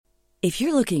If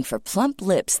you're looking for plump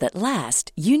lips that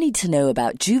last, you need to know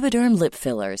about Juvederm lip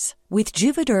fillers. With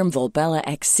Juvederm Volbella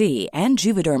XC and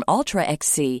Juvederm Ultra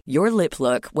XC, your lip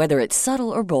look, whether it's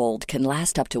subtle or bold, can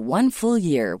last up to 1 full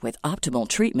year with optimal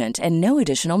treatment and no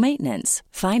additional maintenance.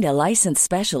 Find a licensed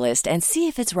specialist and see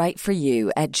if it's right for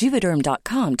you at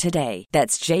Juvederm.com today.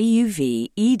 That's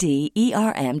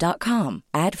JUVEDERM.com.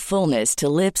 Add fullness to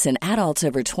lips in adults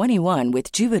over 21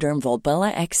 with Juvederm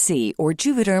Volbella XC or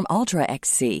Juvederm Ultra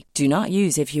XC. Do not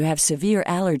use if you have severe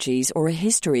allergies or a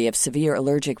history of severe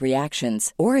allergic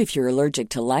reactions, or if you're allergic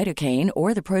to lidocaine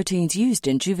or the proteins used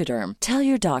in Juvederm. Tell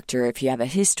your doctor if you have a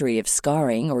history of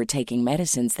scarring or taking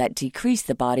medicines that decrease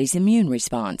the body's immune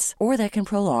response or that can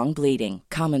prolong bleeding.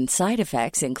 Common side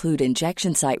effects include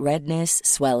injection site redness,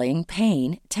 swelling,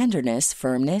 pain, tenderness,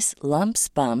 firmness, lumps,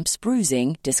 bumps,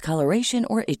 bruising, discoloration,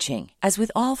 or itching. As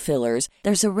with all fillers,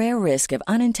 there's a rare risk of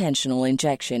unintentional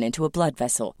injection into a blood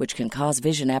vessel, which can cause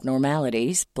vision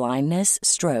abnormalities, blindness,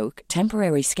 stroke,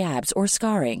 temporary scabs, or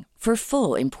scarring. For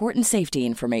full, important safety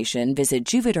information, visit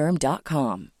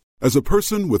Juvederm.com. As a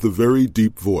person with a very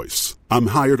deep voice, I'm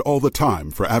hired all the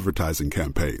time for advertising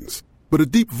campaigns. But a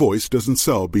deep voice doesn't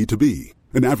sell B2B,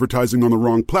 and advertising on the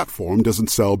wrong platform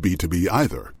doesn't sell B2B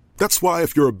either. That's why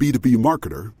if you're a B2B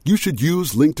marketer, you should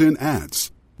use LinkedIn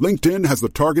ads. LinkedIn has the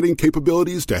targeting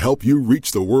capabilities to help you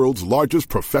reach the world's largest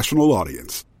professional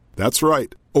audience. That's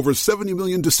right, over 70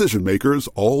 million decision makers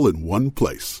all in one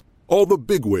place. All the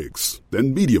big wigs,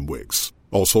 then medium wigs,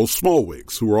 also small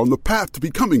wigs who are on the path to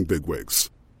becoming big wigs.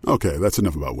 Okay, that's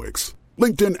enough about wigs.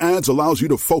 LinkedIn ads allows you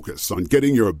to focus on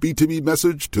getting your B2B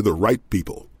message to the right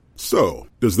people. So,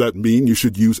 does that mean you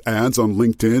should use ads on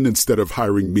LinkedIn instead of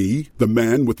hiring me, the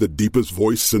man with the deepest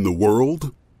voice in the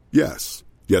world? Yes.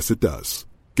 Yes, it does.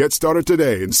 Get started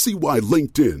today and see why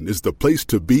LinkedIn is the place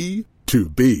to be to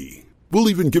be. We'll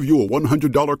even give you a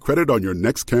 $100 credit on your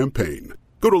next campaign.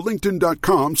 Go to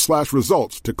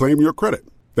linkedin.com/results to claim your credit.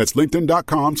 That's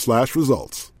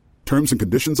linkedin.com/results. Terms and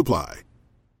conditions apply.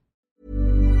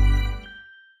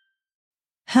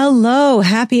 Hello,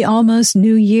 happy almost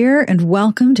new year, and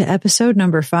welcome to episode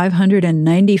number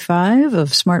 595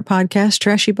 of Smart Podcast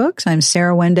Trashy Books. I'm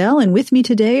Sarah Wendell, and with me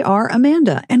today are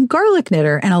Amanda and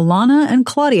GarlicKnitter and Alanna and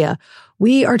Claudia.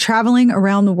 We are traveling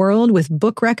around the world with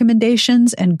book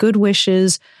recommendations and good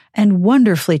wishes and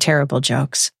wonderfully terrible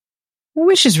jokes.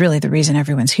 Which is really the reason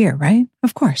everyone's here, right?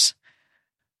 Of course.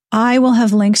 I will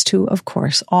have links to, of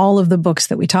course, all of the books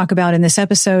that we talk about in this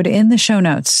episode in the show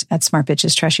notes at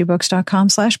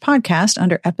smartbitchestrashybooks.com/podcast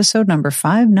under episode number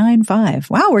 595.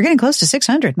 Wow, we're getting close to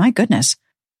 600. My goodness.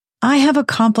 I have a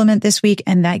compliment this week,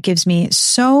 and that gives me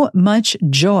so much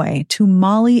joy to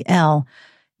Molly L.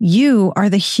 You are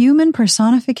the human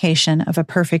personification of a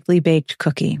perfectly baked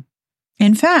cookie.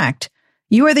 In fact,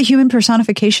 you are the human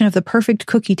personification of the perfect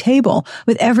cookie table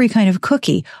with every kind of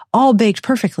cookie, all baked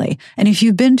perfectly. And if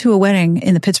you've been to a wedding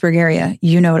in the Pittsburgh area,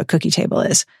 you know what a cookie table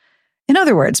is. In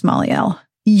other words, Molly L.,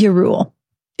 you rule.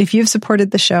 If you've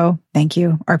supported the show, thank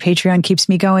you. Our Patreon keeps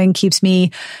me going, keeps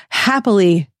me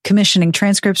happily commissioning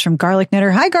transcripts from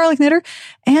GarlicKnitter. Hi, GarlicKnitter.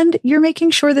 And you're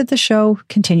making sure that the show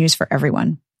continues for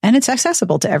everyone. And it's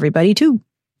accessible to everybody, too.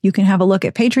 You can have a look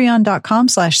at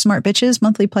patreon.com/smartbitches.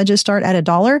 Monthly pledges start at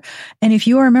 $1. And if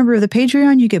you are a member of the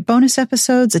Patreon, you get bonus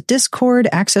episodes, a Discord,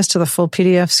 access to the full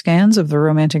PDF scans of the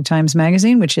Romantic Times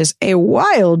magazine, which is a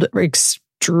wild,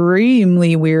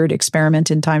 extremely weird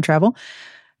experiment in time travel.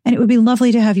 And it would be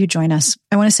lovely to have you join us.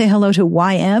 I want to say hello to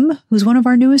YM, who's one of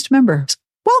our newest members.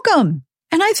 Welcome!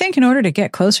 And I think in order to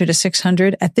get closer to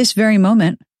 600 at this very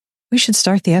moment, we should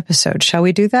start the episode. Shall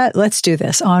we do that? Let's do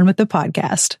this. On with the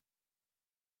podcast.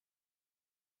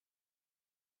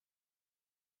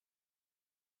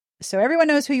 So everyone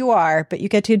knows who you are, but you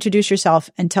get to introduce yourself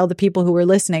and tell the people who are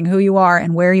listening who you are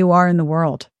and where you are in the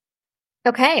world.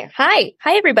 Okay. Hi,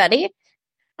 everybody.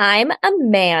 I'm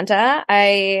Amanda.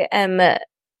 I am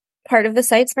part of the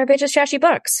site Smart Bitches Trashy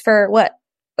Books for what?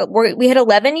 We had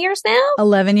 11 years now?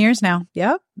 11 years now.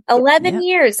 Yep. 11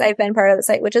 years I've been part of the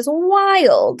site, which is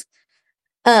wild.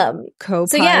 Co-pilot,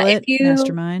 so yeah,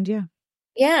 mastermind, yeah.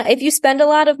 Yeah, if you spend a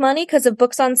lot of money because of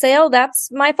books on sale, that's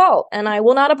my fault, and I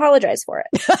will not apologize for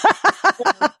it.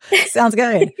 Sounds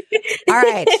good. All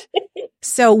right.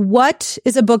 So what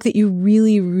is a book that you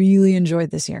really, really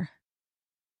enjoyed this year?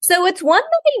 So it's one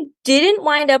that I didn't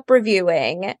wind up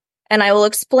reviewing, and I will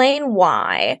explain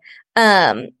why.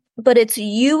 But it's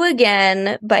You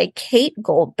Again by Kate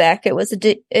Goldbeck. It was a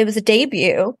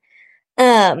debut.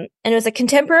 And it was a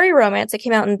contemporary romance that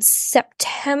came out in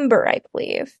September, I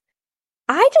believe.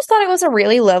 I just thought it was a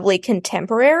really lovely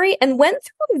contemporary and went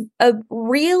through a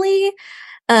really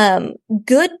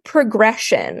good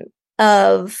progression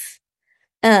of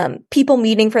people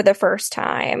meeting for the first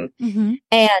time. Mm-hmm.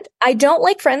 And I don't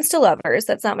like friends to lovers.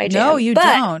 That's not my jam. No, you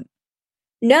don't.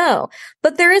 No,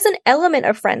 but there is an element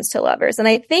of friends to lovers. And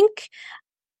I think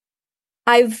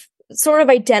I've sort of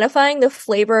identifying the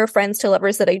flavor of friends to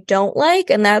lovers that I don't like.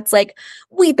 And that's like,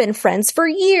 we've been friends for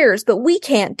years, but we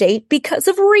can't date because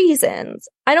of reasons.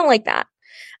 I don't like that.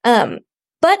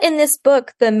 But in this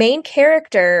book, the main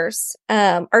characters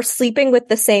are sleeping with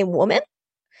the same woman.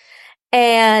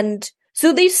 And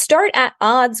so they start at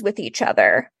odds with each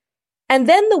other. And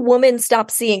then the woman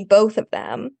stops seeing both of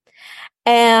them.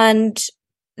 And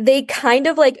they kind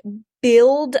of like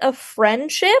build a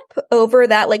friendship over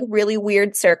that like really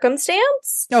weird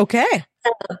circumstance. Okay.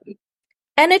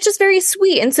 And it's just very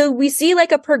sweet. And so we see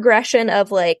like a progression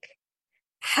of like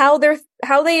how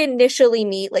they initially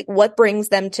meet, like what brings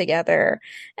them together,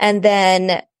 and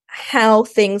then how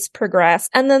things progress.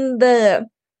 And then the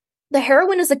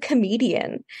heroine is a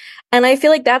comedian. And I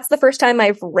feel like that's the first time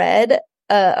I've read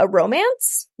a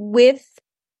romance with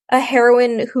a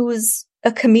heroine who's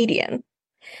a comedian.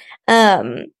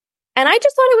 And I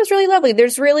just thought it was really lovely.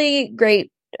 There's really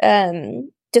great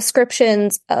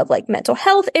descriptions of like mental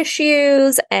health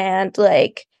issues and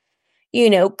like, you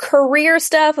know, career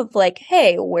stuff of like,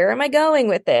 hey, where am I going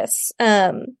with this?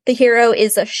 The hero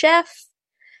is a chef.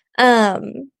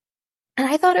 And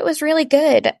I thought it was really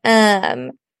good.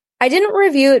 I didn't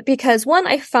review it because one,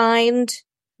 I find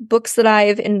books that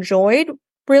I've enjoyed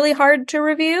really hard to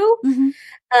review.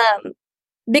 Mm-hmm.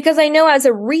 Because I know as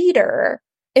a reader,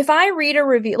 if I read a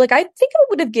review, like I think I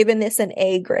would have given this an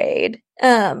A grade.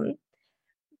 But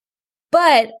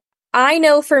I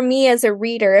know for me as a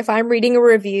reader, if I'm reading a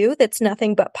review that's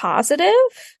nothing but positive,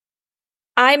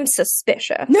 I'm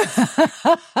suspicious.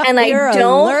 And You're I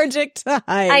don't allergic to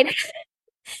hype.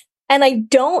 And I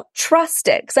don't trust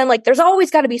it because I'm like, there's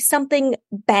always got to be something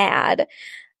bad.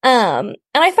 And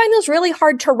I find those really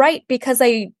hard to write because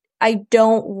I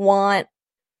don't want,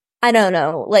 I don't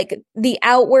know, like the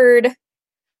outward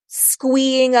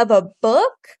squeeing of a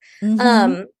book,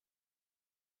 Mm-hmm.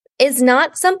 is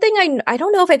not something I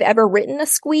don't know if I've ever written a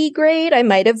squee grade. I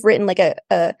might have written like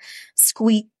a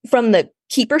squee from the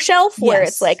keeper shelf where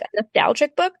it's like a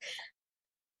nostalgic book.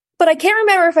 But I can't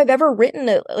remember if I've ever written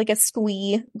a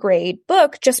squee grade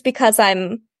book just because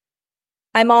I'm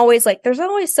always like, there's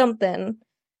always something.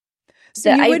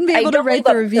 So you wouldn't be able to write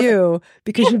the review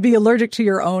because you'd be allergic to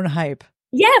your own hype.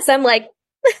 Yes, I'm like,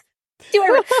 do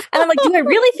I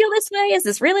really feel this way? Is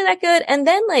this really that good? And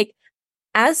then like,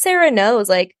 as Sarah knows,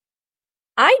 like,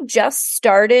 I just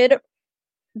started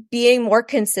being more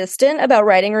consistent about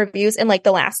writing reviews in like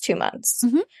the last 2 months.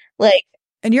 Mm-hmm. Like,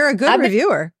 and you're a good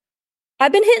reviewer.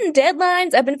 I've been hitting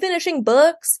deadlines. I've been finishing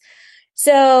books.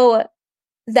 So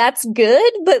that's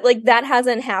good. But like that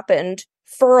hasn't happened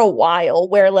for a while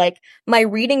where like my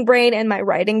reading brain and my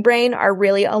writing brain are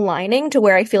really aligning to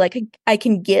where I feel like I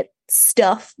can get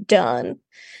stuff done.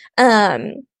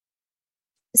 So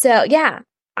yeah,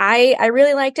 I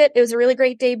really liked it. It was a really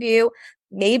great debut.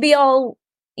 Maybe I'll,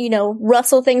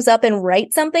 rustle things up and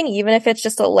write something, even if it's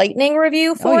just a lightning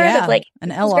review for it. Like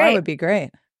an LR would be great.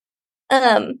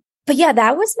 But yeah,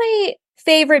 that was my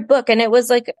favorite book. And it was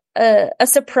like a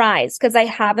surprise because I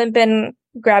haven't been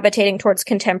gravitating towards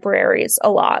contemporaries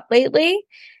a lot lately.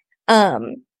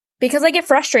 Because I get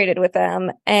frustrated with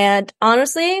them. And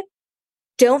honestly,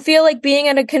 don't feel like being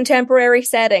in a contemporary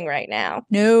setting right now.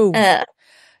 No.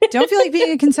 Don't feel like being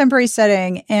in a contemporary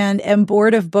setting and am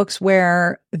bored of books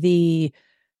where the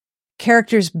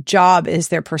character's job is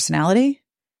their personality.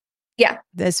 Yeah.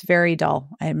 That's very dull.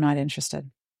 I am not interested.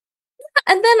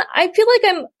 And then I feel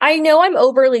like I know I'm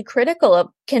overly critical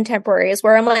of contemporaries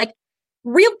where I'm like,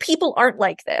 real people aren't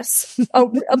like this.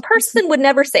 A person would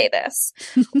never say this.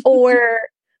 Or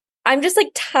I'm just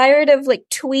like tired of like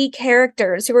twee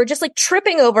characters who are just like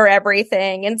tripping over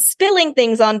everything and spilling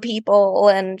things on people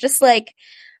and just like,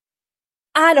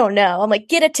 I don't know. I'm like,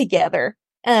 get it together.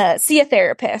 See a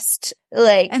therapist.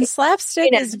 Like, and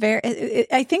slapstick is very,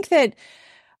 I think that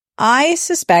I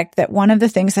suspect that one of the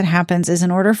things that happens is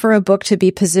in order for a book to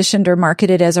be positioned or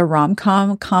marketed as a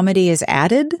rom-com, comedy is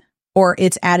added, or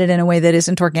it's added in a way that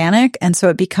isn't organic. And so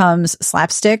it becomes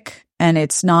slapstick and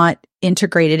it's not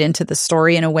integrated into the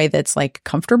story in a way that's like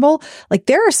comfortable. Like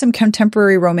there are some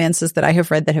contemporary romances that I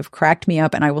have read that have cracked me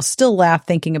up and I will still laugh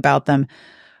thinking about them.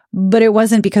 But it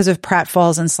wasn't because of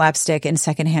pratfalls and slapstick and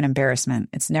secondhand embarrassment.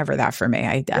 It's never that for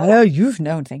me. Oh, you've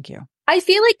known. Thank you. I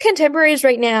feel like contemporaries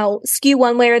right now skew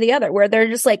one way or the other, where they're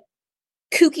just like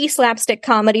kooky slapstick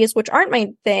comedies, which aren't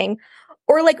my thing,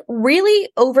 or like really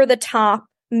over the top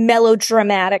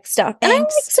melodramatic stuff. And I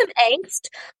like some angst,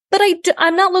 but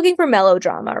I'm not looking for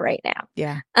melodrama right now.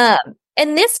 Yeah.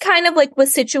 And this kind of like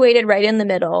was situated right in the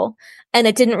middle, and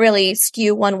it didn't really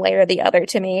skew one way or the other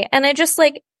to me. And I just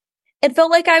like, it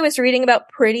felt like I was reading about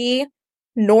pretty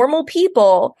normal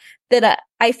people that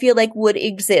I feel like would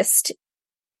exist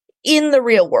in the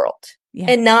real world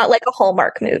and not like a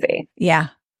Hallmark movie. Yeah.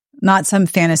 Not some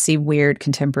fantasy, weird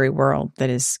contemporary world that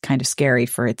is kind of scary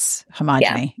for its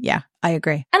homogeny. Yeah, I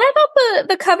agree. And I thought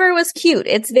the cover was cute.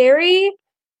 It's very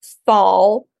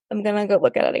fall. I'm going to go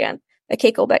look at it again. A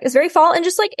Kate Goldbeck. It's very fall, and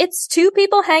just like it's two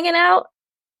people hanging out,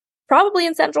 probably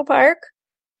in Central Park,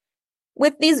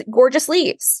 with these gorgeous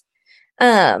leaves.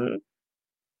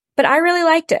 But I really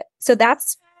liked it. So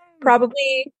that's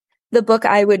probably the book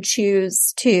I would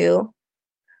choose to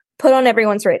put on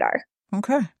everyone's radar.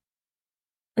 Okay.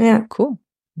 Yeah. Cool.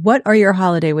 What are your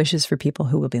holiday wishes for people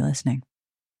who will be listening?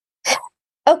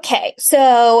 Okay,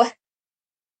 so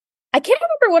I can't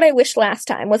remember what I wished last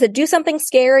time. Was it do something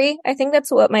scary? I think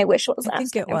that's what my wish was last time. I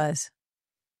think it was.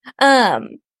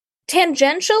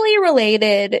 Tangentially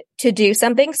related to do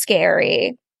something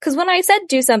scary. Because when I said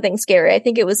do something scary, I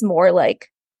think it was more like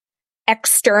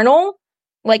external,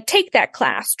 like take that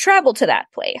class, travel to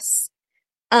that place.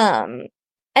 And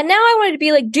now I wanted to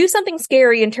be like, do something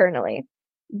scary internally.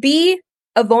 Be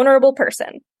a vulnerable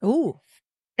person. Ooh.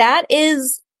 That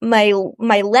is my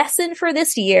lesson for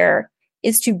this year,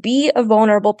 is to be a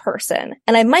vulnerable person.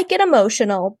 And I might get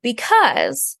emotional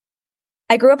because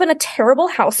I grew up in a terrible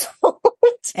household.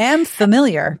 Am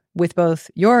familiar with both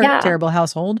your terrible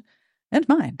household and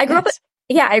mine. I grew up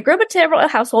in a terrible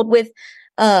household with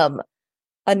a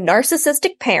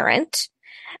narcissistic parent,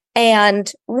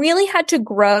 and really had to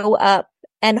grow up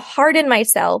and harden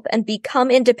myself and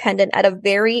become independent at a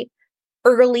very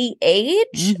early age.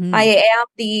 Mm-hmm. I am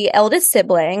the eldest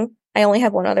sibling. I only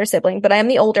have one other sibling, but I am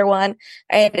the older one.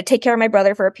 I had to take care of my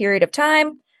brother for a period of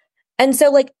time. And so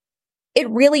like, it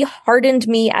really hardened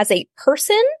me as a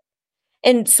person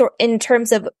in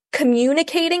terms of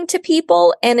communicating to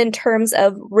people and in terms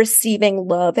of receiving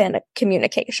love and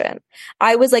communication.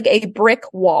 I was like a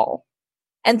brick wall.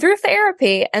 And through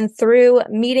therapy and through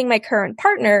meeting my current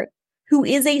partner, who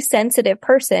is a sensitive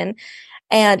person,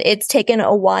 and it's taken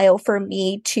a while for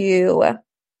me to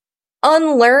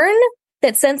unlearn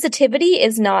that sensitivity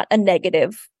is not a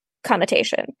negative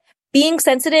connotation. Being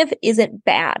sensitive isn't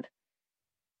bad.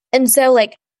 And so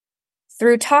like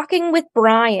through talking with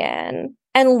Brian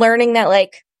and learning that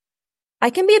like I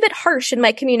can be a bit harsh in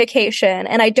my communication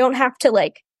and I don't have to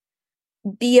like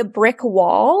be a brick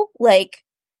wall. Like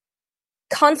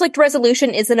conflict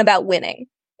resolution isn't about winning.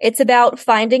 It's about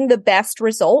finding the best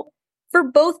result for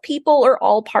both people or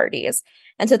all parties.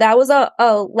 And so that was a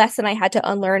lesson I had to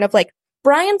unlearn of like,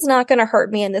 Brian's not going to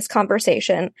hurt me in this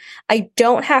conversation. I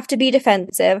don't have to be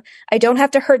defensive. I don't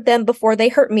have to hurt them before they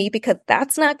hurt me, because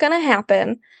that's not going to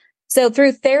happen. So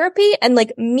through therapy and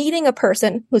like meeting a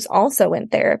person who's also in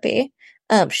therapy,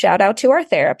 shout out to our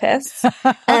therapists.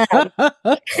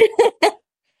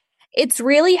 It's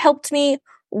really helped me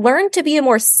learn to be a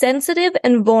more sensitive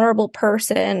and vulnerable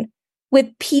person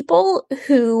with people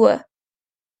who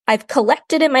I've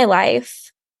collected in my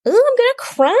life. Ooh, I'm going to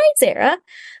cry, Sarah.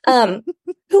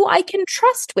 Who I can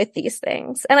trust with these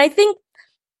things. And I think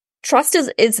trust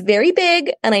is very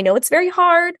big, and I know it's very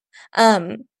hard.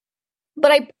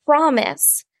 But I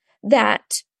promise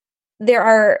that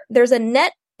there's a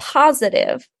net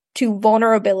positive to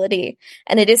vulnerability,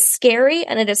 and it is scary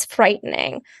and it is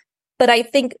frightening. But I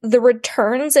think the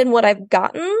returns in what I've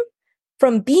gotten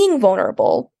from being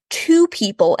vulnerable to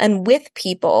people and with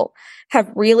people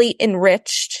have really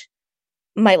enriched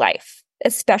my life,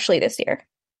 especially this year.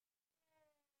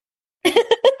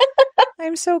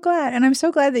 I'm so glad. And I'm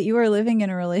so glad that you are living in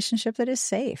a relationship that is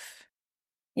safe.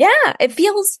 Yeah, it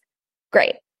feels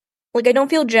great. Like I don't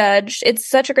feel judged. It's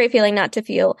such a great feeling not to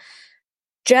feel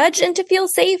judged and to feel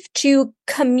safe to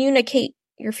communicate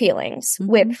your feelings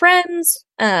with friends.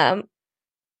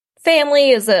 Family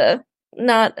is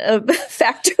not a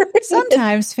factor.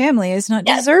 Sometimes family is not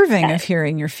deserving of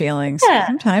hearing your feelings. Yeah.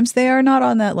 Sometimes they are not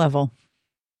on that level.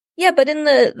 Yeah, but in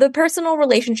the personal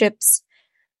relationships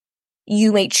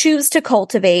you may choose to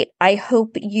cultivate, I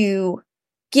hope you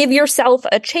give yourself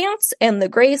a chance and the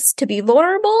grace to be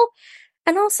vulnerable,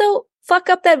 and also fuck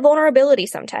up that vulnerability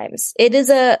sometimes. It is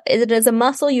a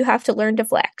muscle you have to learn to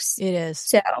flex. It is.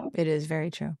 So it is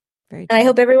very true. Very true. And I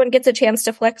hope everyone gets a chance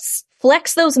to flex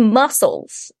those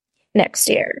muscles next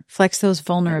year. Flex those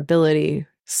vulnerability,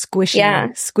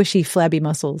 squishy, flabby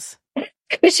muscles.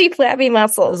 Squishy, flabby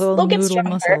muscles. Those little noodle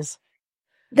muscles.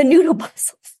 The noodle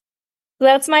muscles.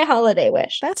 That's my holiday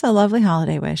wish. That's a lovely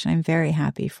holiday wish. I'm very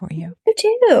happy for you. You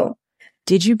too.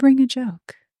 Did you bring a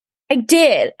joke? I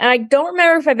did. And I don't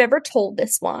remember if I've ever told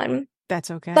this one, That's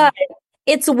okay. But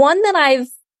it's one that I've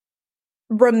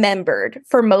remembered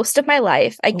for most of my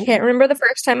life. I can't remember the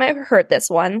first time I heard this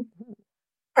one.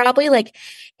 Probably like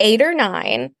 8 or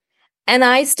 9. And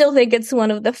I still think it's one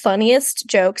of the funniest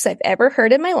jokes I've ever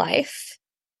heard in my life.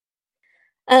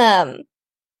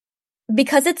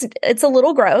 Because it's a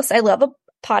little gross. I love a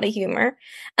potty humor.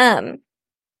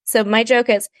 So my joke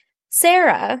is,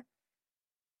 Sarah,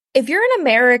 if you're an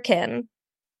American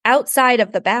outside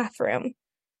of the bathroom,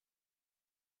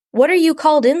 what are you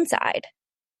called inside?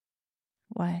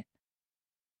 What?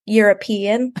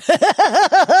 European.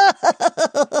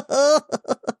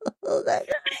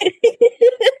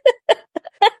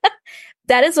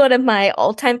 That is one of my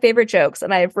all-time favorite jokes,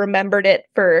 and I've remembered it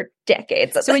for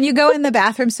decades. So when you go in the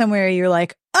bathroom somewhere, you're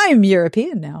like, I'm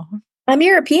European now. I'm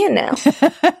European now.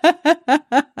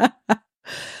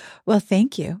 Well,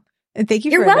 thank you. And thank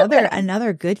you You're for welcome.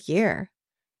 another good year.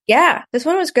 Yeah, this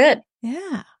one was good.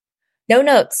 Yeah. No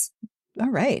notes. All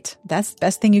right. That's the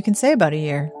best thing you can say about a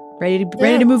year. Ready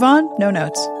to move on? No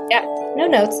notes. Yeah, no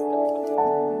notes.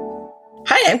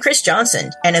 Hi, I'm Chris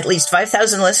Johnson, and at least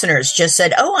 5,000 listeners just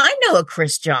said, oh, I know a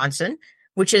Chris Johnson,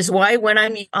 which is why when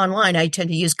I'm online, I tend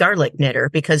to use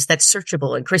GarlicKnitter because that's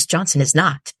searchable and Chris Johnson is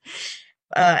not.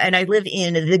 And I live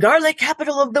in the garlic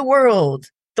capital of the world,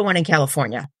 the one in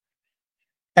California.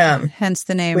 Hence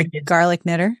the name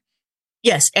GarlicKnitter.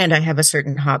 Yes, and I have a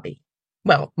certain hobby.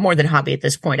 Well, more than hobby at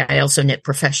this point. I also knit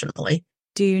professionally.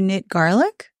 Do you knit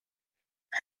garlic?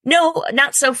 No,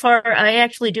 not so far. I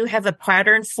actually do have a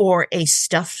pattern for a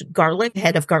stuffed garlic,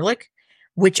 head of garlic,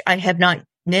 which I have not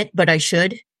knit, but I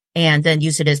should, and then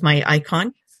use it as my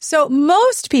icon. So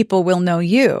most people will know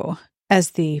you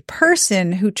as the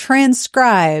person who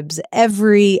transcribes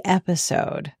every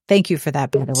episode. Thank you for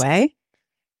that, by the way.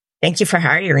 Thank you for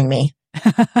hiring me.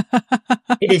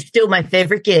 It is still my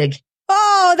favorite gig.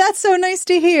 Oh, that's so nice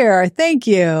to hear. Thank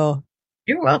you.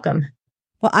 You're welcome.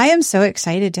 Well, I am so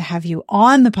excited to have you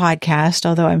on the podcast,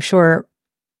 although I'm sure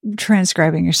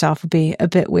transcribing yourself would be a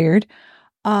bit weird.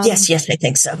 Yes, I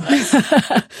think so.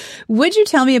 Would you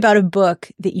tell me about a book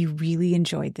that you really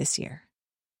enjoyed this year?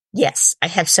 Yes, I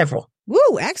have several.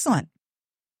 Woo, excellent.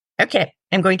 Okay,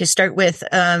 I'm going to start with,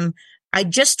 I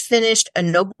just finished A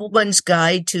Nobleman's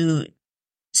Guide to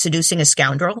Seducing a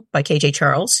Scoundrel by K.J.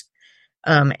 Charles.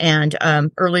 And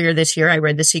earlier this year, I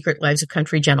read The Secret Lives of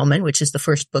Country Gentlemen, which is the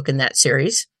first book in that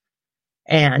series.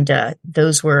 And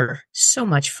those were so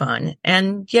much fun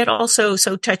and yet also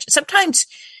so touching. Sometimes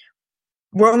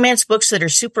romance books that are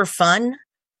super fun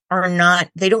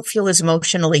they don't feel as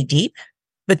emotionally deep,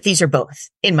 but these are both,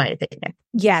 in my opinion.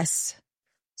 Yes.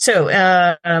 So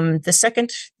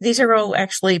these are all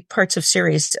actually parts of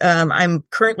series. I'm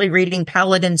currently reading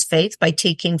Paladin's Faith by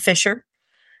T. Kingfisher,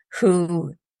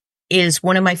 who is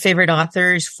one of my favorite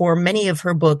authors for many of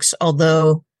her books,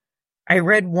 although I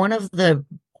read one of the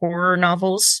horror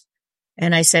novels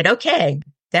and I said, okay,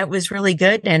 that was really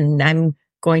good. And I'm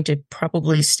going to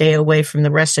probably stay away from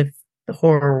the rest of the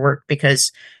horror work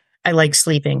because I like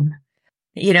sleeping.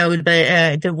 You know,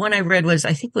 the one I read was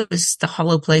The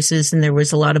Hollow Places. And there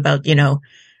was a lot about,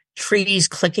 trees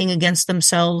clicking against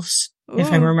themselves. Ooh.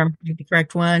 If I remember the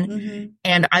correct one. Mm-hmm.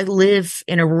 And I live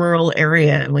in a rural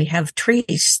area and we have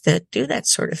trees that do that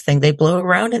sort of thing. They blow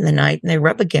around in the night and they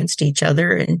rub against each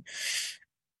other. And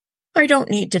I don't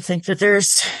need to think that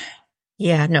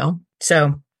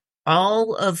So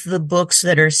all of the books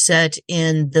that are set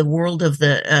in the world of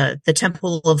the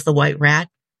Temple of the White Rat,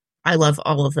 I love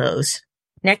all of those.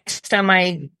 Next on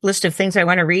my list of things I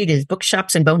want to read is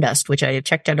Bookshops and Bone Dust, which I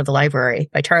checked out of the library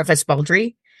by Tara Vess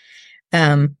Baldry.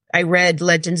 I read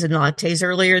Legends and Lattes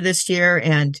earlier this year,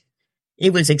 and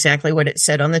it was exactly what it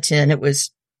said on the tin. It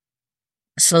was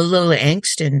solo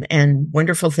angst and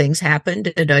wonderful things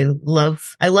happened. And I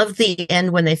love the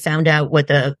end when they found out what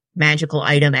the magical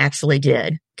item actually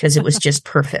did, because it was just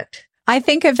perfect. I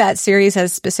think of that series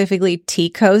as specifically tea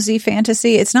cozy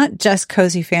fantasy. It's not just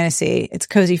cozy fantasy. It's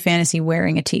cozy fantasy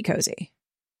wearing a tea cozy.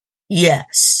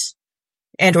 Yes.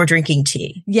 And or drinking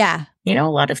tea. Yeah. A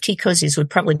lot of tea cozies would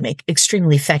probably make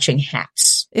extremely fetching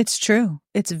hats. It's true.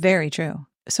 It's very true.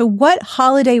 So what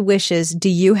holiday wishes do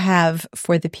you have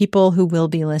for the people who will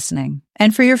be listening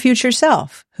and for your future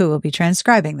self who will be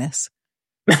transcribing this?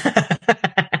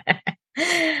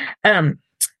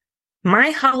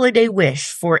 My holiday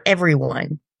wish for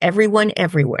everyone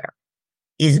everywhere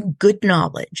is good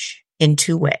knowledge in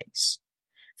 2 ways.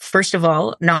 First of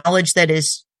all, knowledge that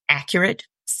is accurate,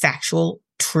 factual,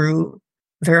 true,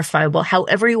 verifiable,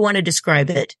 however you want to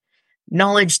describe it,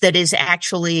 knowledge that is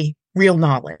actually real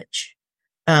knowledge.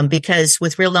 Because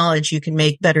with real knowledge, you can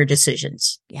make better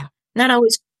decisions. Yeah. Not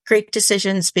always great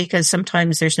decisions because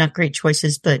sometimes there's not great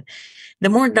choices, but the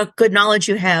more good knowledge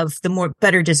you have, the more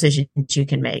better decisions you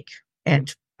can make.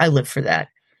 And I live for that.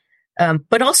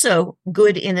 But also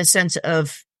good in the sense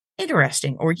of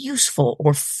interesting or useful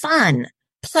or fun,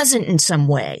 pleasant in some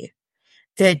way.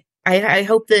 That I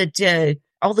hope that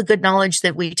all the good knowledge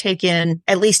that we take in,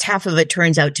 at least half of it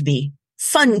turns out to be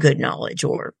fun, good knowledge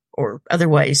or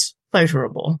otherwise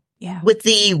pleasurable. Yeah. With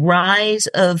the rise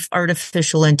of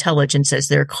artificial intelligence, as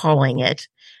they're calling it,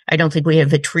 I don't think we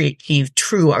have achieved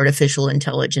true artificial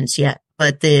intelligence yet,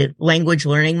 but the language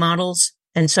learning models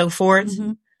and so forth,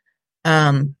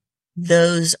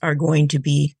 those are going to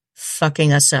be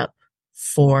fucking us up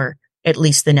for at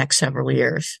least the next several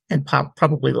years and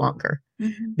probably longer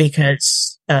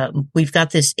because we've got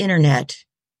this internet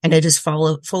and it is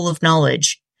full of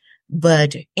knowledge,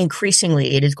 but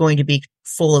increasingly it is going to be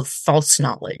full of false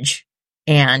knowledge.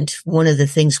 And one of the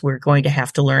things we're going to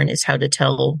have to learn is how to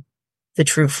tell the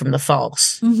true from the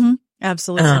false.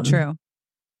 Absolutely true.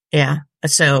 Yeah.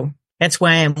 So that's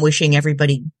why I'm wishing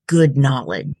everybody good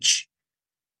knowledge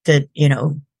that,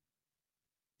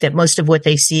 that most of what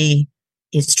they see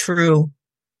is true.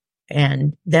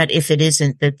 And that if it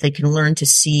isn't, that they can learn to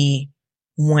see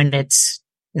when it's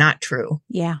not true.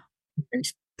 Yeah. And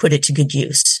put it to good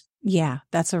use. Yeah.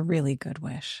 That's a really good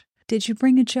wish. Did you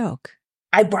bring a joke?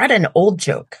 I brought an old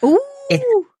joke. Ooh.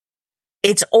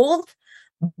 It's old,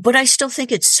 but I still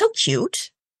think it's so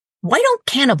cute. Why don't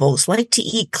cannibals like to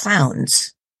eat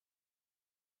clowns?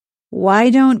 Why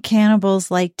don't cannibals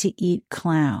like to eat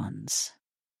clowns?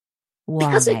 Why?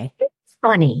 Because it's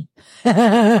funny.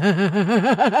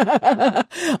 I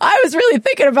was really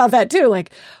thinking about that too.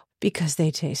 Like, because they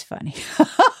taste funny.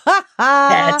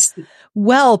 That's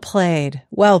well played.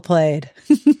 Well played.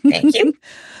 Thank you.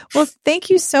 Well, thank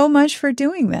you so much for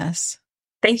doing this.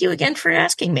 Thank you again for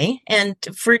asking me and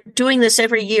for doing this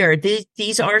every year.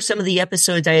 These are some of the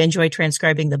episodes I enjoy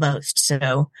transcribing the most.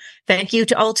 So thank you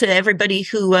to everybody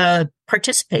who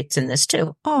participates in this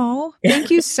too. Oh,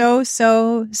 thank you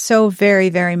so very,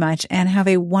 very much. And have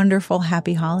a wonderful,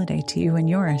 happy holiday to you and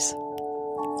yours.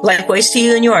 Likewise to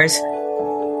you and yours.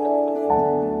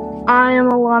 I am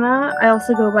Alanna. I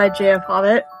also go by JF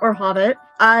Hobbit or Hobbit.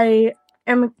 I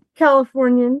am a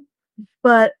Californian,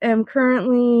 but am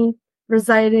currently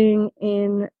residing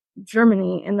in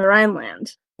Germany in the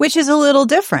Rhineland. Which is a little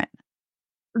different.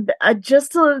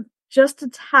 Just a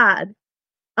tad.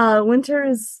 Winter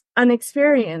is an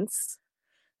experience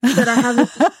that I haven't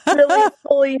really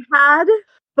fully had,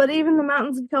 but even the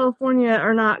mountains of California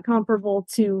are not comparable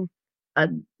to a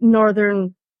more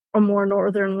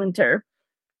northern winter.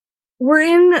 We're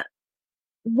in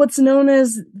what's known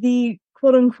as the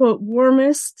quote-unquote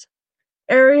warmest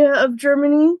area of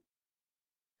Germany.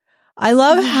 I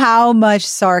love how much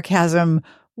sarcasm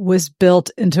was built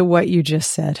into what you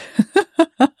just said.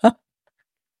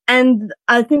 And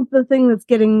I think the thing that's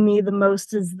getting me the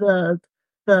most is the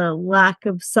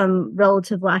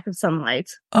relative lack of sunlight.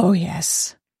 Oh,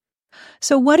 yes.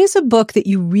 So what is a book that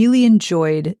you really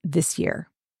enjoyed this year?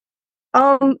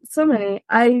 So many.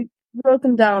 I wrote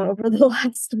them down over the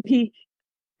last week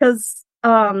because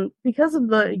of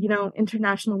the,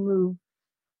 international move.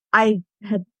 I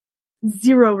had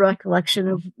zero recollection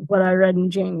of what I read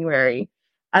in January.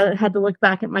 I had to look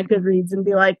back at my Goodreads and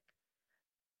be like,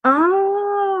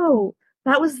 oh,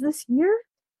 that was this year?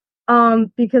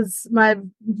 Because my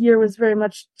year was very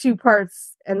much two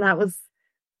parts, and that was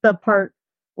the part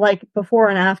like before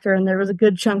and after, and there was a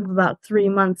good chunk of about 3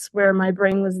 months where my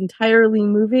brain was entirely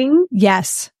moving.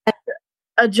 Yes. And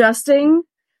adjusting,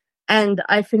 and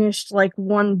I finished like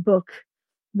one book,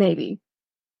 maybe.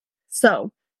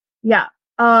 So, yeah.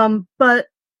 But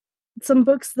some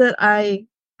books that I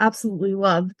absolutely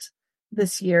loved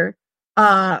this year,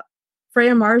 Freya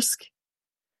Marsk,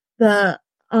 The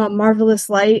Marvelous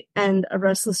Light, and A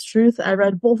Restless Truth. I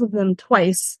read both of them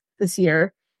twice this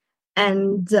year,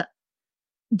 and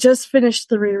just finished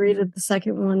the reread of the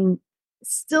second one.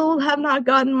 Still have not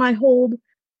gotten my hold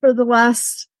for the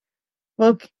last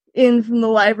book in from the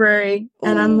library,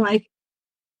 and I'm like,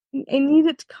 I need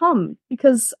it to come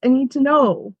because I need to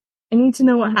know. I need to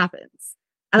know what happens.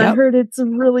 And I heard it's a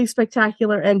really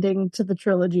spectacular ending to the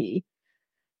trilogy.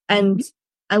 And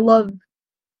I love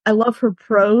her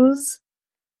prose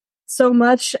so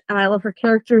much, and I love her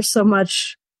characters so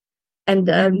much, and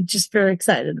I'm just very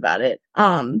excited about it.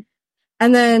 And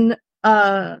then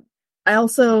I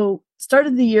also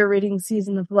started the year reading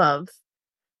Season of Love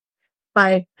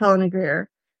by Helena Greer.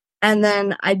 And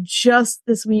then I just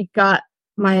this week got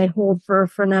my hold for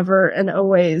Never and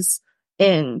Always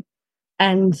in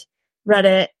and read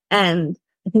it. And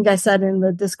I think I said in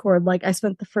the Discord, like, I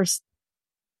spent the first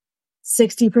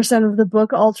 60% of the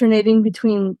book alternating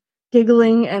between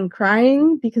giggling and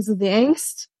crying because of the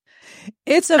angst.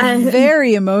 It's a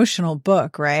very emotional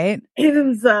book, right?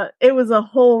 It was a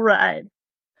whole ride.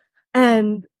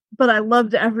 But I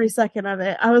loved every second of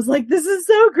it. I was like, this is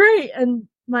so great. And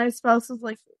my spouse was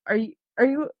like, are you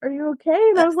okay?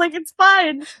 And I was like, it's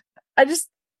fine.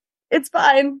 It's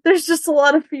fine. There's just a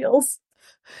lot of feels.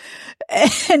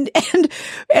 And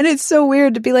it's so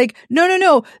weird to be like,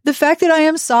 no. The fact that I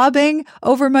am sobbing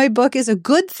over my book is a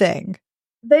good thing.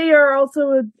 They are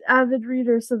also an avid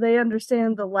reader, so they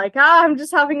understand the like, I'm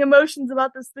just having emotions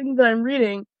about this thing that I'm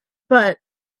reading. But,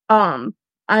 I'm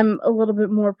a little bit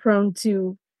more prone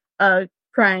to,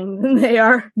 crying than they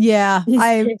are. Yeah.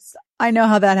 I know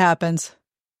how that happens.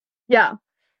 Yeah.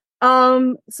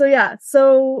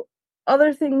 So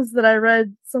other things that I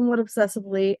read somewhat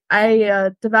obsessively,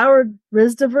 I devoured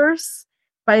Rizdiverse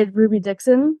by Ruby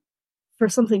Dixon for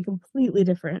something completely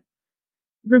different.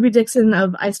 Ruby Dixon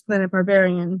of Ice Planet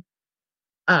Barbarian,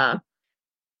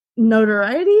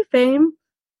 notoriety, fame.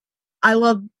 I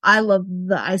love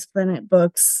the Ice Planet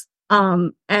books.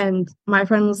 And my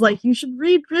friend was like, you should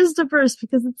read Rizdiverse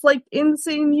because it's like in the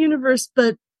same universe,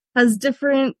 but has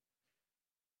different,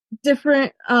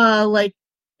 like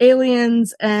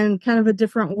aliens and kind of a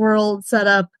different world set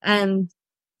up. And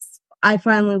I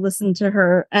finally listened to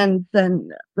her and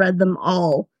then read them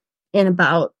all in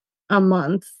about a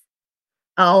month.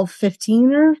 All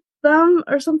 15 of them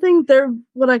or something. They're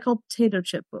what I call potato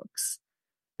chip books.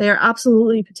 They are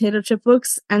absolutely potato chip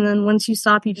books. And then once you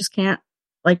stop, you just can't,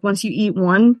 like once you eat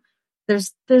one,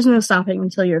 there's no stopping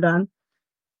until you're done.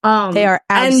 They are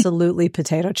absolutely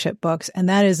potato chip books, and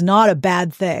that is not a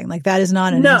bad thing. Like that is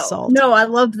not an insult. No, I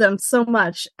love them so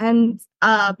much. And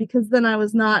because then I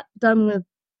was not done with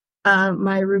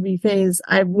my Ruby phase,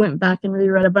 I went back and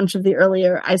reread a bunch of the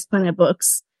earlier Ice Planet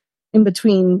books in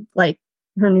between like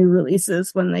her new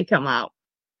releases when they come out.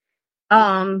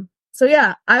 So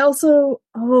yeah, I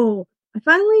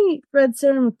finally read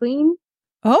Sarah McLean.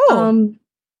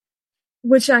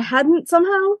 Which I hadn't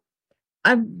somehow.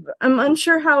 I'm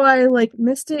unsure how I like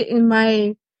missed it in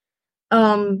my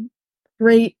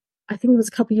great, I think it was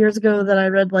a couple years ago that I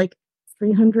read like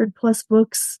 300 plus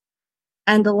books,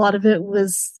 and a lot of it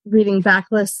was reading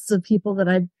backlists of people that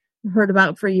I'd heard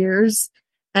about for years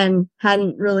and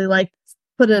hadn't really like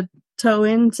put a toe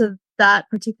into that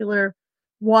particular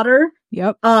water.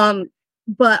 Yep.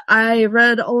 But I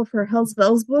read all of her Hell's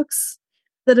Bells books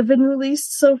that have been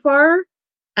released so far,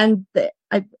 and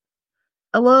I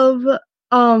love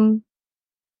a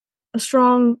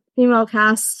strong female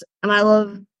cast, and I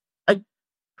love a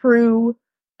crew,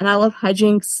 and I love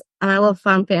hijinks, and I love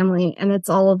found family, and it's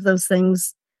all of those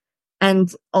things,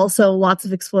 and also lots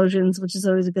of explosions, which is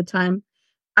always a good time.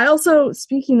 I also,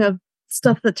 speaking of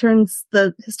stuff that turns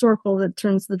the historical, that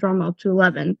turns the drama up to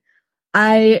 11,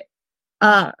 I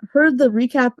heard the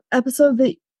recap episode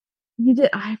that you did.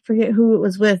 I forget who it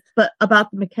was with, but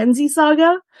about the Mackenzie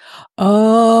saga.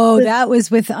 Oh, that was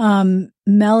with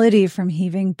Melody from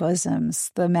Heaving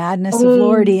Bosoms, The Madness of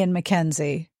Lordy and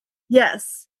Mackenzie.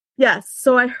 Yes.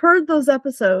 So I heard those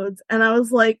episodes and I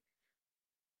was like,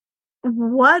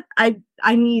 what? I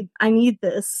need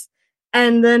this.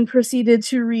 And then proceeded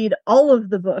to read all of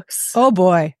the books. Oh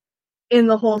boy. In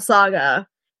the whole saga.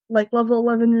 Like level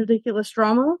 11 ridiculous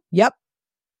drama. Yep.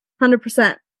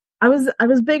 100%. I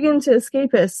was big into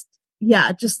escapist.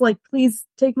 Yeah, just like, please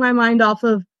take my mind off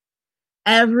of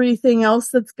everything else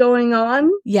that's going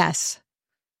on. Yes.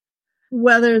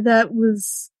 Whether that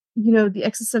was, the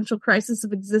existential crisis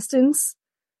of existence,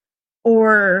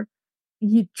 or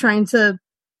you trying to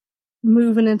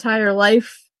move an entire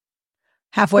life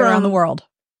halfway around the world.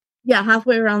 Yeah,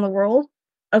 halfway around the world.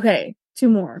 Okay, 2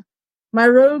 more. My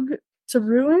Rogue to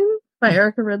Ruin by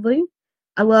Erica Ridley.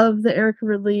 I love the Erica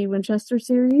Ridley Winchester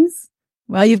series.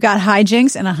 Well, you've got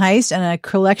hijinks and a heist and a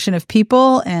collection of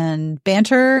people and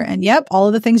banter and all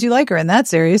of the things you like are in that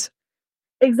series.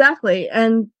 Exactly.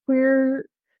 And good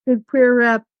queer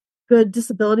rep, good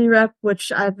disability rep,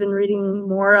 which I've been reading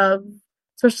more of,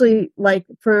 especially like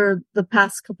for the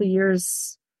past couple of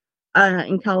years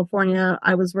in California.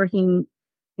 I was working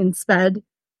in SPED.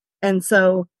 And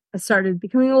so I started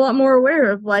becoming a lot more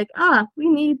aware of like, we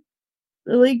need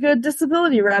really good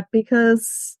disability rep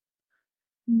because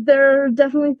there are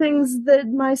definitely things that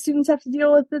my students have to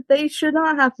deal with that they should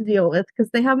not have to deal with because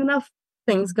they have enough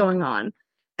things going on.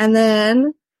 And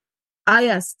then,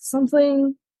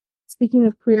 something, speaking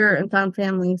of queer and found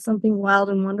family, Something Wild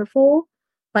and Wonderful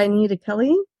by Nita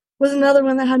Kelly was another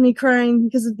one that had me crying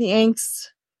because of the angst.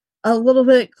 A little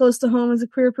bit close to home as a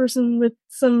queer person with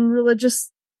some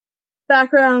religious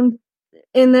background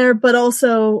in there, but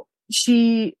also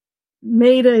she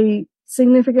made a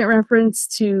significant reference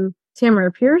to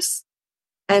Tamara Pierce.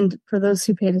 And for those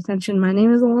who paid attention, my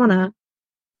name is Alanna.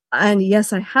 And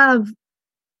yes, I have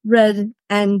read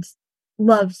and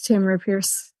loved Tamara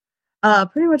Pierce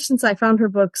pretty much since I found her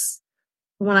books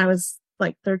when I was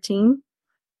like 13.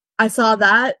 I saw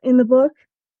that in the book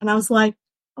and I was like,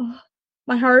 oh,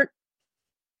 my heart.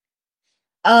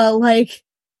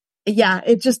 Yeah,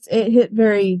 it hit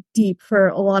very deep for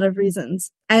a lot of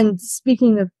reasons. And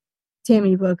speaking of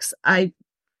Tammy books,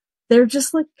 they're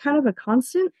just like kind of a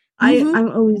constant.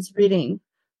 I'm always reading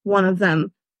one of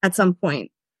them at some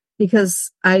point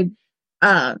because I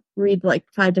read like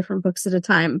 5 different books at a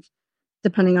time,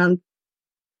 depending on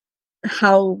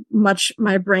how much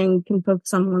my brain can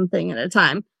focus on one thing at a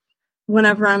time.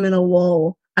 Whenever I'm in a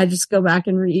lull, I just go back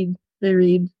and read.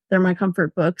 They're my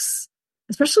comfort books.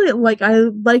 Especially like I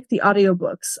like the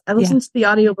audiobooks. I listened to the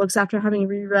audiobooks after having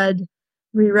reread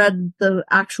the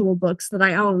actual books that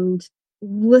I owned.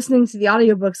 Listening to the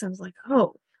audiobooks, I was like,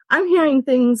 oh, I'm hearing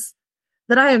things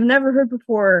that I have never heard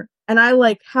before. And I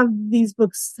like have these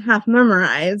books half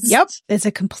memorized. Yep. It's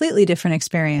a completely different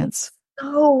experience. It's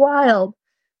so wild.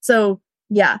 So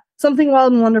yeah, Something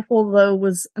Wild and Wonderful though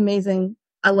was amazing.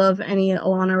 I love any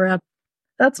Alanna rep.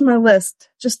 That's my list.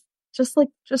 Just a few.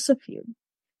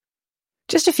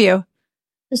 Just a few.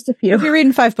 Just a few. If you're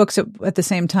reading 5 books at the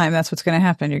same time, that's what's going to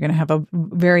happen. You're going to have a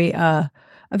very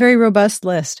robust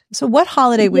list. So what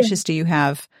holiday wishes do you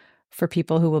have for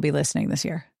people who will be listening this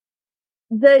year?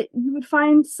 That you would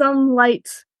find some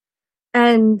light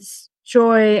and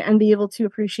joy and be able to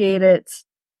appreciate it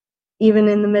even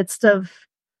in the midst of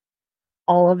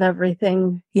all of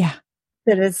everything that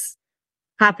is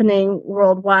happening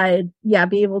worldwide. Yeah,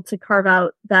 be able to carve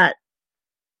out that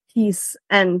peace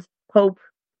and hope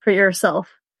for yourself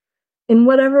in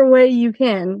whatever way you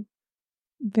can.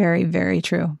 Very, very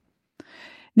true.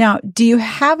 Now, do you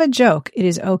have a joke? It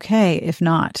is okay if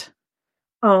not.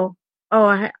 I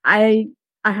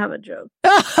have a joke.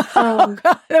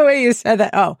 The way you said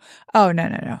that. No. I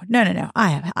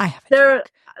have a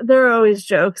joke. There are always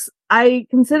jokes. I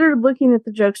considered looking at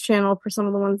the jokes channel for some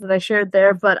of the ones that I shared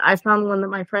there, but I found one that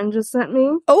my friend just sent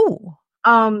me. Oh.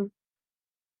 And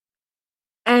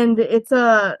it's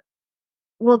a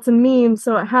meme,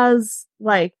 so it has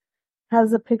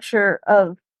a picture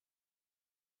of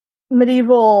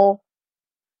medieval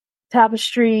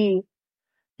tapestry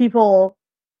people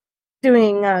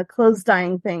doing clothes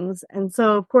dyeing things. And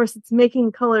so, of course, it's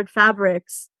making colored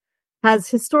fabrics has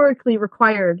historically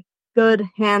required good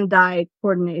hand-dye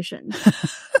coordination.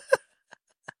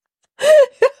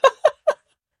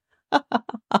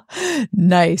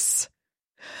 Nice.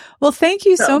 Well, thank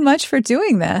you so much for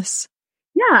doing this.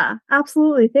 Yeah,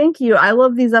 absolutely. Thank you. I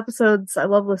love these episodes. I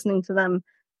love listening to them.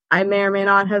 I may or may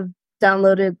not have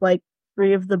downloaded like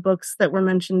 3 of the books that were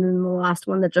mentioned in the last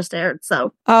one that just aired.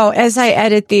 So, as I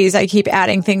edit these, I keep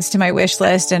adding things to my wish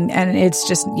list, and it's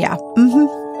just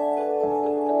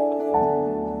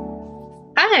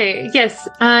Hi, yes,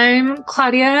 I'm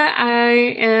Claudia.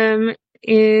 I am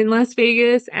in Las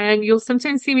Vegas, and you'll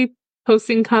sometimes see me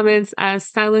posting comments as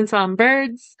Silence on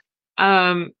Birds.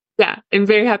 I'm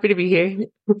very happy to be here.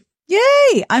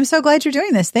 Yay! I'm so glad you're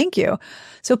doing this. Thank you.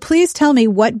 So please tell me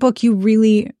what book you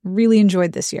really, really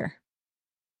enjoyed this year.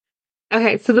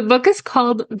 Okay, so the book is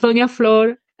called Doña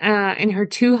Flor and Her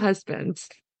Two Husbands.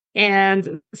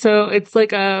 And so it's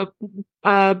like a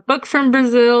book from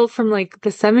Brazil from like the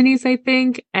 70s, I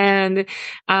think. And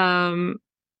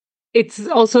it's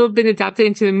also been adapted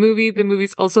into the movie. The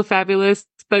movie's also fabulous.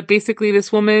 But basically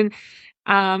this woman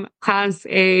has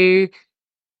a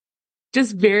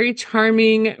just very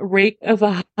charming rake of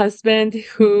a husband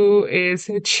who is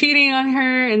cheating on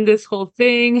her and this whole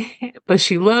thing, but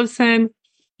she loves him.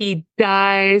 He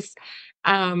dies.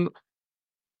 And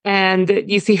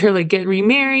you see her like get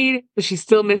remarried, but she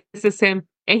still misses him.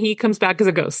 And he comes back as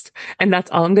a ghost. And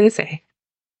that's all I'm going to say.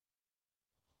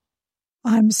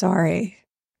 I'm sorry.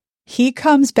 He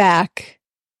comes back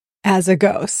as a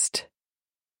ghost.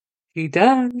 He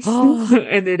does.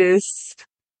 And it is.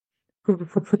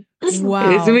 Wow.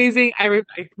 It's amazing. I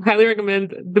highly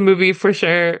recommend the movie for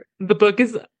sure. The book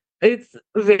it's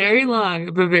very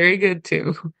long, but very good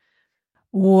too.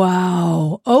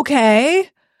 Wow. Okay.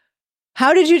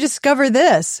 How did you discover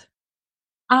this?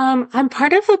 I'm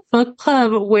part of a book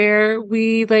club where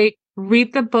we like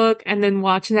read the book and then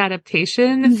watch an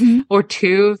adaptation or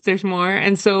 2 if there's more.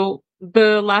 And so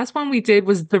the last one we did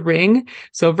was The Ring.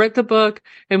 So I've read the book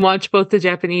and watched both the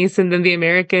Japanese and then the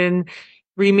American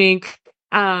remake.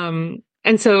 And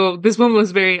so this one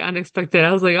was very unexpected.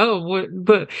 I was like, oh, what?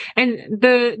 But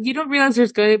you don't realize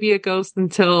there's going to be a ghost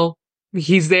until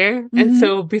he's there. Mm-hmm. And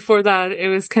so before that, it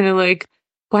was kind of like,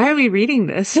 why are we reading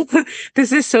this?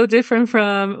 This is so different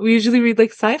from, we usually read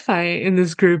like sci-fi in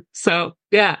this group. So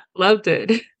yeah, loved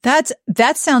it.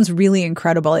 That sounds really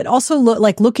incredible. It also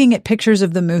looking at pictures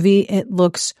of the movie, it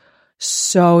looks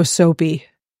so soapy.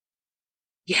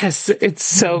 Yes, it's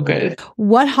so good.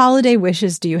 What holiday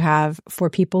wishes do you have for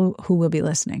people who will be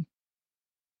listening?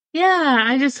 Yeah,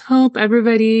 I just hope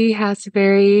everybody has a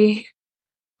very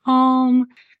calm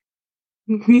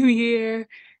New Year,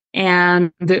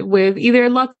 and with either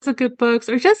lots of good books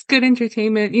or just good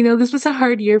entertainment. You know, this was a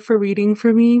hard year for reading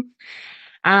for me.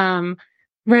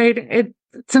 Right?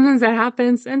 Sometimes that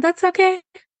happens, and that's okay.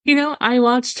 You know, I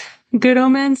watched Good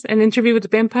Omens and Interview with the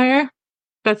Vampire.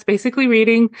 That's basically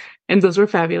reading, and those were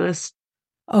fabulous.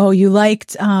 Oh, you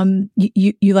liked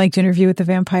you liked Interview with the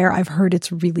Vampire? I've heard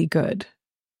it's really good.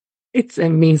 It's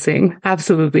amazing.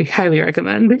 Absolutely. Highly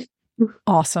recommend.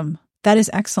 Awesome. That is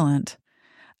excellent.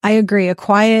 I agree. A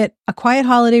quiet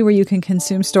holiday where you can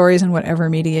consume stories in whatever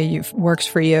media works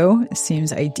for you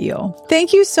seems ideal.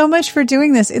 Thank you so much for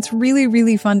doing this. It's really,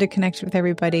 really fun to connect with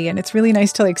everybody. And it's really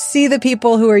nice to see the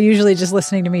people who are usually just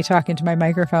listening to me talk into my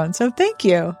microphone. So thank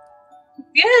you.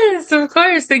 Yes, of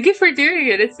course. Thank you for doing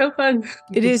it. It's so fun.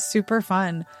 It is super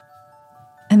fun.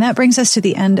 And that brings us to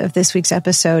the end of this week's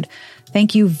episode.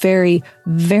 Thank you very,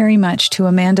 very much to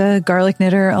Amanda,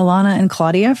 GarlicKnitter, Alanna, and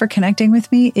Claudia for connecting with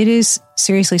me. It is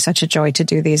seriously such a joy to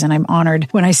do these, and I'm honored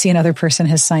when I see another person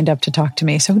has signed up to talk to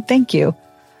me. So thank you.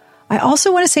 I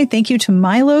also want to say thank you to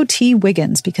Milo T.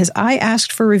 Wiggins, because I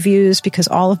asked for reviews because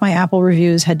all of my Apple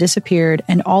reviews had disappeared,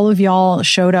 and all of y'all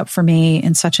showed up for me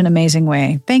in such an amazing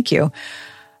way. Thank you.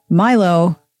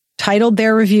 Milo titled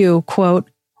their review, quote,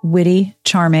 "Witty,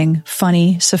 charming,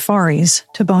 funny safaris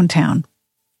to Bonetown."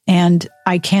 And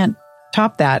I can't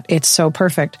top that. It's so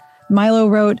perfect. Milo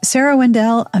wrote, "Sarah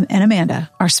Wendell and Amanda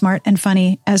are smart and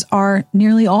funny, as are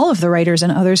nearly all of the writers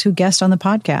and others who guest on the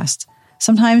podcast.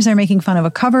 Sometimes they're making fun of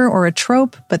a cover or a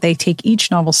trope, but they take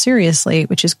each novel seriously,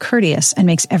 which is courteous and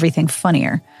makes everything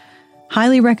funnier.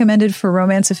 Highly recommended for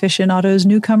romance aficionados,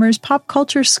 newcomers, pop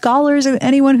culture scholars, and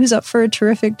anyone who's up for a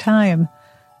terrific time."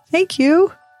 Thank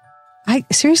you. I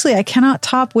cannot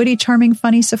top witty, charming,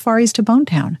 funny safaris to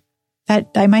Bonetown. That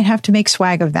I might have to make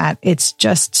swag of that. It's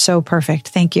just so perfect.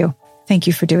 Thank you. Thank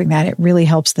you for doing that. It really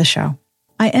helps the show.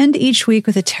 I end each week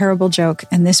with a terrible joke,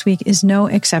 and this week is no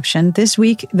exception. This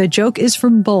week, the joke is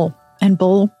from Bull, and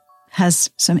Bull has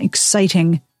some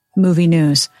exciting movie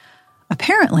news.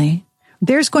 Apparently,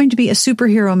 there's going to be a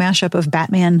superhero mashup of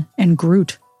Batman and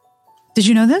Groot. Did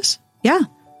you know this? Yeah.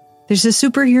 There's a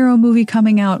superhero movie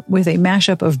coming out with a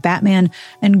mashup of Batman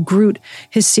and Groot.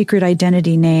 His secret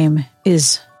identity name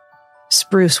is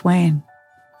Spruce Wayne.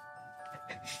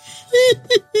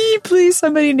 Please,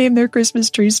 somebody name their Christmas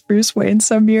tree Spruce Wayne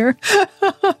some year.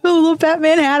 A little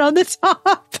Batman hat on the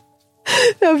top.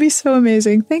 That would be so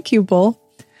amazing. Thank you, Bull.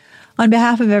 On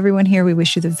behalf of everyone here, we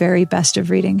wish you the very best of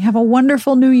reading. Have a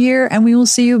wonderful new year, and we will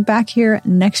see you back here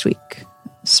next week.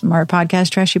 Smart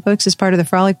Podcast Trashy Books is part of the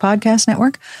Frolic Podcast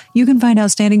Network. You can find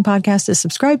outstanding podcasts to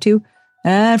subscribe to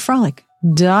at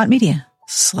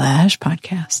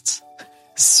frolic.media/podcasts.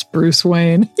 Spruce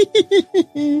Wayne.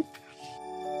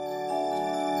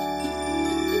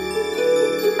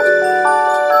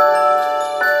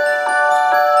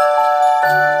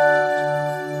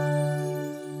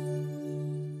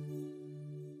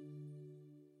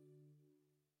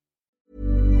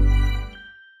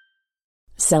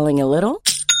 Selling a little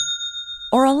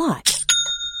or a lot?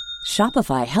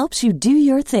 Shopify helps you do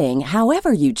your thing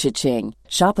however you cha-ching.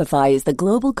 Shopify is the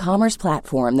global commerce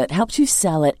platform that helps you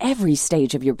sell at every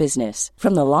stage of your business.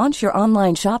 From the launch your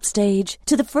online shop stage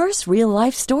to the first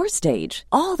real-life store stage,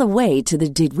 all the way to the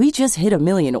did we just hit a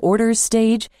million orders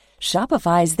stage.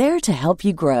 Shopify is there to help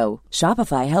you grow.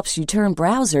 Shopify helps you turn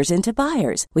browsers into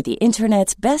buyers with the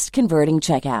internet's best converting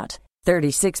checkout.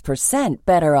 36%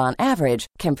 better on average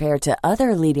compared to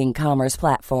other leading commerce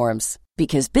platforms.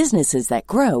 Because businesses that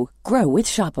grow, grow with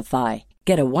Shopify.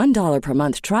 Get a $1 per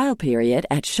month trial period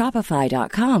at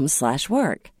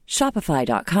shopify.com/work.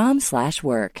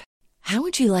 Shopify.com/work. How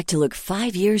would you like to look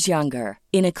 5 years younger?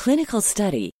 In a clinical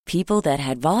study, people that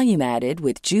had volume added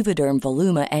with Juvederm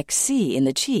Voluma XC in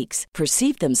the cheeks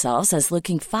perceived themselves as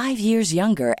looking 5 years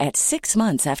younger at 6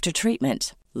 months after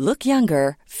treatment. Look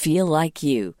younger, feel like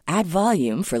you. Add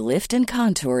volume for lift and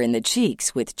contour in the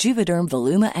cheeks with Juvederm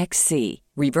Voluma XC.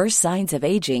 Reverse signs of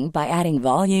aging by adding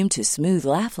volume to smooth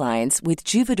laugh lines with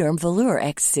Juvederm Volure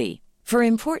XC. For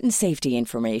important safety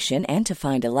information and to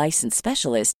find a licensed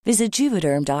specialist, visit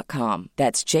Juvederm.com.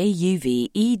 That's JUVEDERM.com.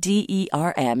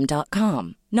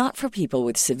 Not for people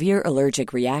with severe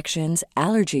allergic reactions,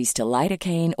 allergies to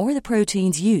lidocaine, or the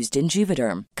proteins used in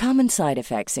Juvederm. Common side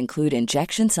effects include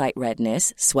injection site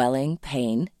redness, swelling,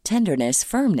 pain, tenderness,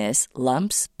 firmness,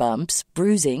 lumps, bumps,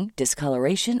 bruising,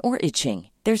 discoloration, or itching.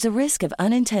 There's a risk of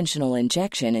unintentional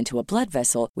injection into a blood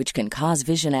vessel, which can cause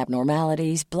vision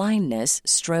abnormalities, blindness,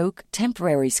 stroke,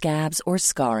 temporary scabs, or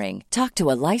scarring. Talk to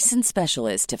a licensed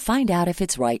specialist to find out if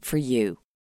it's right for you.